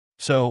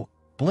So,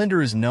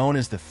 Blender is known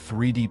as the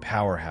 3D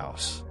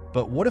powerhouse.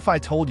 But what if I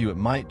told you it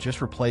might just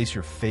replace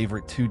your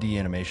favorite 2D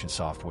animation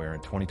software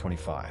in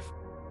 2025?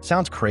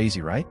 Sounds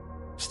crazy, right?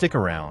 Stick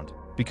around,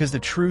 because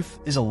the truth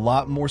is a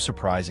lot more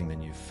surprising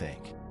than you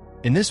think.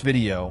 In this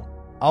video,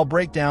 I'll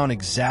break down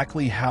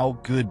exactly how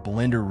good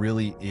Blender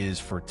really is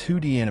for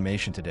 2D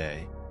animation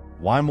today,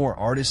 why more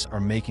artists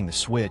are making the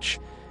switch,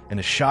 and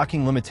the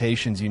shocking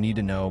limitations you need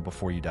to know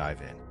before you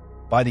dive in.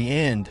 By the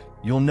end,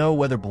 you'll know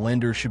whether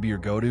Blender should be your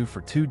go-to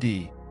for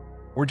 2D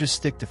or just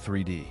stick to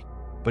 3D.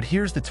 But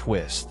here's the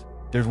twist.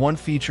 There's one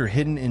feature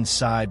hidden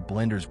inside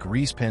Blender's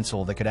grease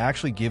pencil that could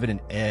actually give it an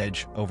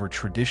edge over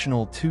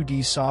traditional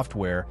 2D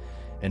software,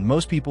 and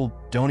most people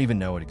don't even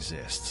know it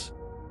exists.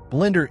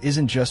 Blender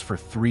isn't just for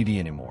 3D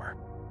anymore.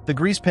 The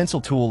grease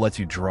pencil tool lets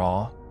you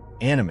draw,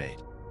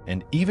 animate,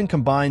 and even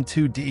combine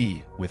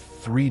 2D with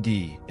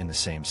 3D in the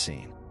same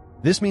scene.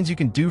 This means you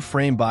can do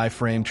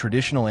frame-by-frame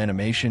traditional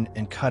animation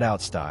and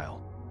cutout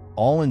style,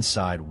 all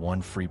inside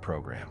one free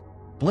program.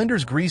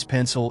 Blender's grease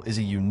pencil is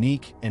a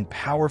unique and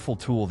powerful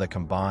tool that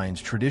combines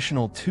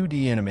traditional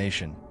 2D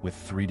animation with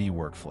 3D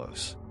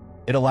workflows.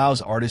 It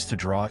allows artists to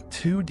draw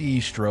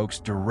 2D strokes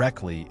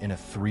directly in a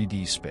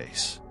 3D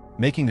space,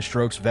 making the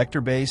strokes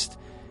vector-based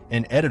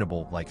and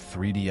editable like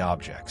 3D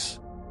objects.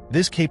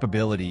 This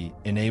capability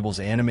enables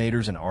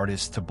animators and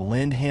artists to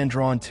blend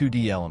hand-drawn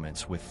 2D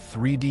elements with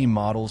 3D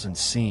models and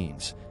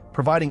scenes,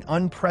 providing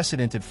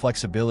unprecedented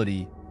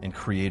flexibility and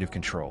creative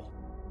control.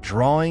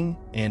 Drawing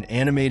and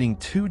animating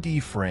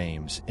 2D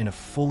frames in a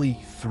fully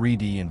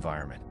 3D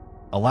environment,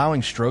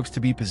 allowing strokes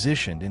to be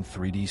positioned in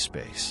 3D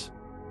space.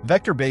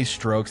 Vector-based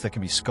strokes that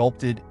can be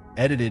sculpted,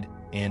 edited,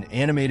 and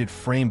animated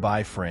frame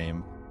by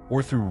frame,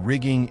 or through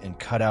rigging and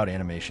cutout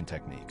animation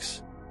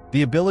techniques.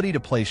 The ability to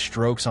place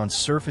strokes on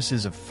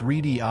surfaces of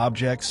 3D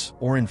objects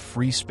or in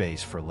free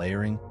space for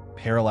layering,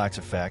 parallax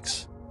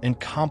effects, and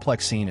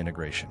complex scene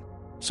integration.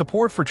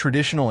 Support for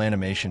traditional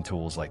animation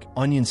tools like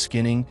onion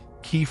skinning,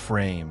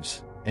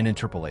 keyframes, and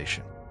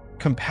interpolation.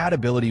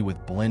 Compatibility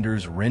with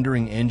Blender's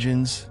rendering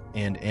engines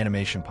and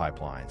animation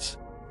pipelines,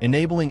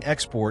 enabling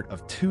export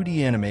of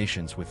 2D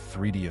animations with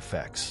 3D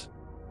effects.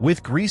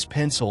 With Grease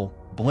Pencil,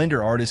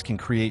 Blender artists can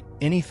create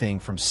anything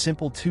from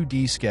simple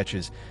 2D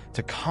sketches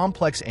to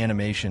complex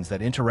animations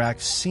that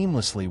interact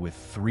seamlessly with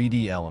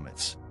 3D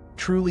elements,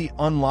 truly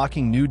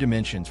unlocking new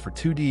dimensions for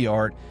 2D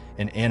art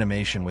and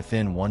animation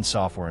within one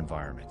software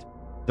environment.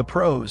 The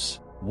pros: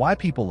 why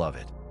people love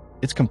it.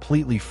 It's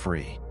completely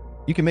free.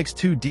 You can mix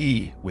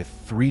 2D with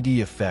 3D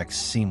effects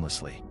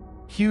seamlessly.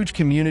 Huge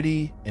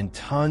community and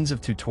tons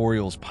of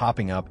tutorials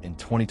popping up in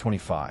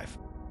 2025.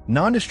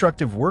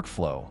 Non-destructive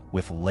workflow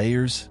with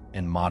layers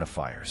and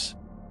modifiers.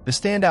 The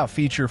standout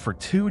feature for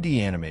 2D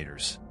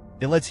animators,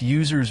 it lets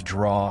users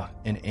draw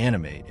and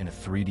animate in a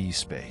 3D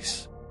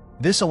space.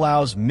 This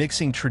allows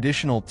mixing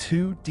traditional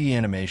 2D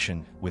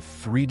animation with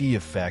 3D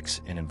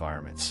effects and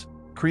environments,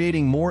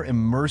 creating more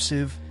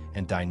immersive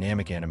and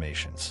dynamic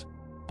animations.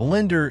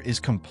 Blender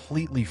is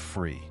completely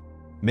free,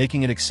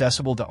 making it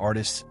accessible to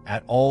artists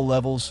at all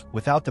levels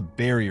without the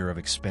barrier of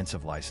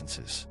expensive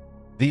licenses.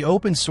 The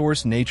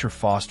open-source nature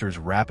fosters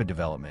rapid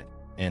development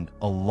and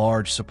a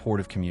large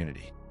supportive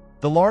community.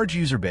 The large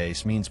user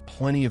base means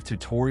plenty of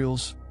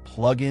tutorials,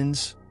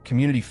 plugins,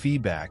 community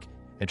feedback,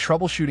 and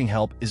troubleshooting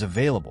help is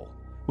available,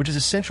 which is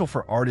essential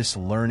for artists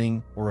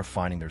learning or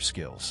refining their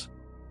skills.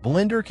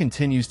 Blender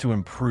continues to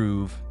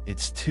improve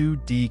its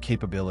 2D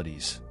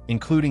capabilities,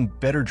 including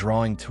better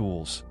drawing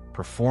tools,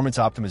 performance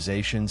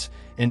optimizations,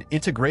 and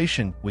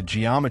integration with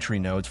geometry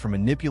nodes for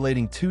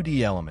manipulating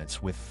 2D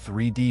elements with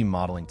 3D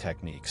modeling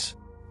techniques,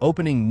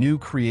 opening new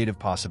creative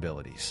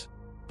possibilities.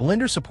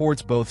 Blender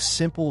supports both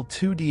simple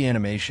 2D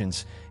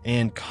animations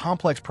and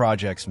complex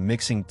projects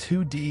mixing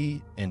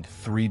 2D and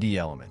 3D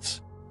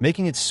elements,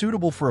 making it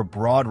suitable for a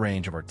broad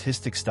range of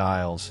artistic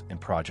styles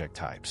and project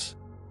types.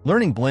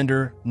 Learning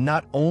Blender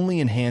not only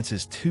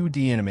enhances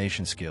 2D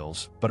animation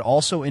skills, but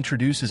also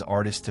introduces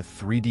artists to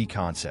 3D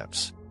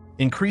concepts,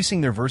 increasing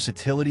their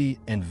versatility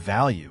and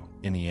value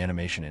in the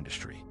animation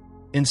industry.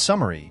 In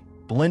summary,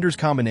 Blender's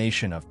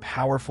combination of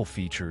powerful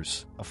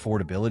features,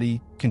 affordability,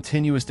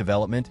 continuous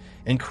development,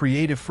 and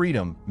creative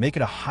freedom make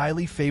it a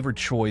highly favored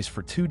choice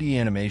for 2D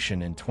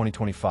animation in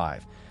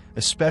 2025,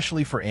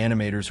 especially for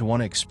animators who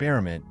want to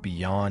experiment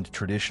beyond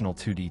traditional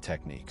 2D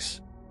techniques.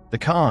 The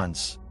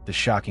cons: the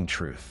shocking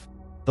truth.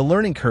 The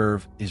learning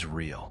curve is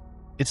real.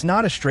 It's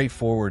not as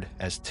straightforward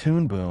as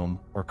Toon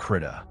Boom or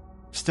Krita,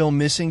 still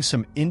missing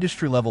some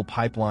industry-level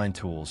pipeline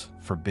tools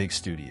for big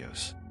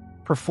studios.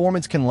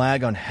 Performance can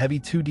lag on heavy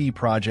 2D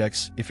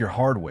projects if your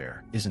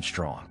hardware isn't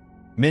strong.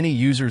 Many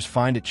users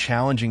find it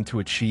challenging to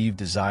achieve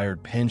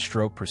desired pen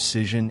stroke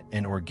precision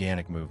and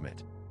organic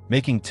movement,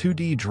 making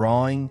 2D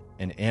drawing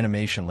and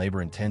animation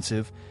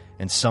labor-intensive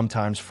and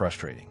sometimes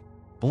frustrating.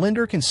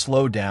 Blender can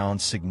slow down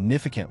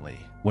significantly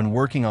when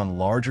working on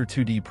larger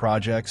 2D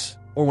projects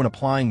or when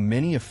applying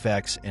many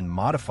effects and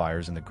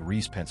modifiers in the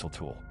Grease Pencil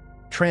tool.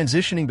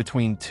 Transitioning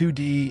between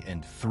 2D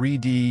and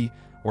 3D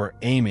or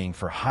aiming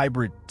for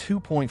hybrid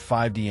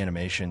 2.5D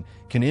animation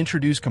can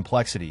introduce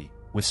complexity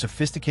with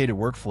sophisticated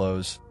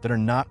workflows that are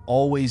not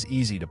always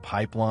easy to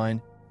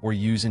pipeline or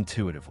use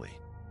intuitively.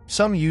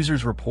 Some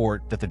users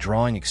report that the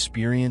drawing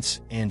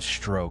experience and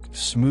stroke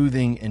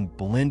smoothing in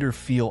Blender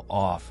feel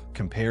off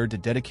compared to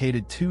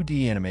dedicated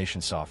 2D animation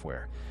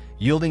software,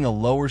 yielding a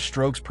lower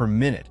strokes per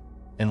minute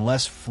and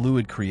less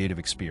fluid creative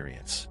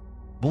experience.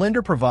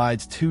 Blender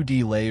provides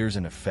 2D layers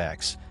and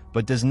effects,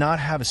 but does not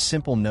have a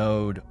simple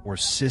node or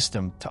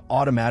system to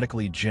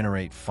automatically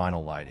generate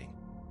final lighting.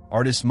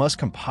 Artists must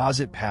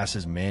composite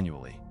passes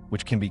manually,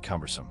 which can be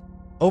cumbersome.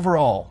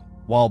 Overall,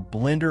 while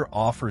Blender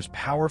offers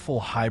powerful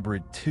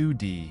hybrid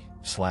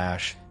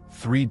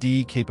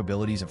 2D/3D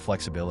capabilities and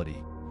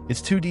flexibility,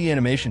 its 2D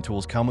animation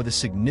tools come with a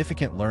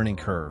significant learning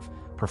curve,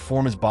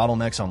 performance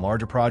bottlenecks on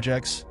larger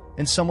projects,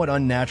 and somewhat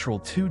unnatural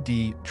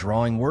 2D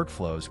drawing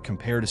workflows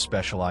compared to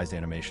specialized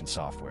animation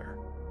software.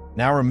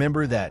 Now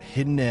remember that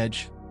hidden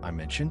edge I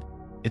mentioned?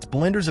 It's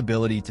Blender's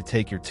ability to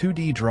take your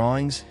 2D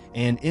drawings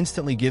and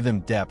instantly give them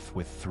depth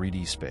with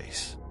 3D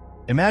space.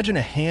 Imagine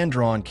a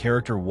hand-drawn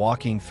character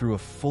walking through a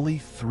fully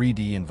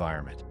 3D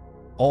environment,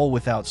 all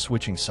without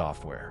switching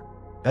software.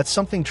 That's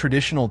something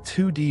traditional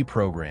 2D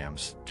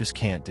programs just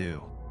can't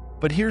do.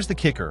 But here's the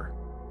kicker.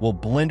 Will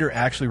Blender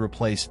actually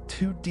replace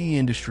 2D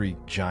industry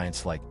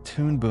giants like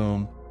Toon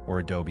Boom or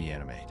Adobe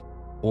Animate?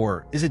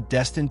 Or is it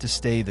destined to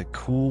stay the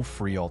cool,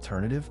 free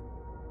alternative?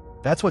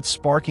 That's what's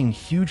sparking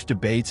huge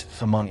debates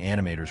among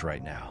animators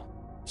right now.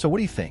 So what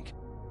do you think?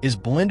 Is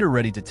Blender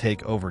ready to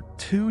take over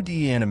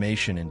 2D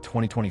animation in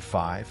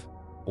 2025?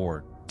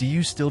 Or do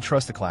you still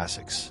trust the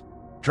classics?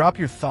 Drop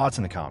your thoughts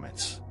in the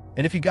comments.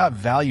 And if you got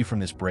value from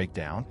this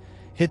breakdown,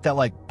 hit that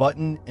like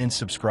button and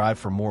subscribe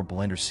for more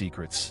Blender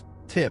secrets,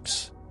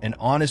 tips, and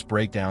honest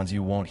breakdowns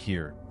you won't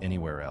hear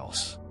anywhere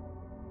else.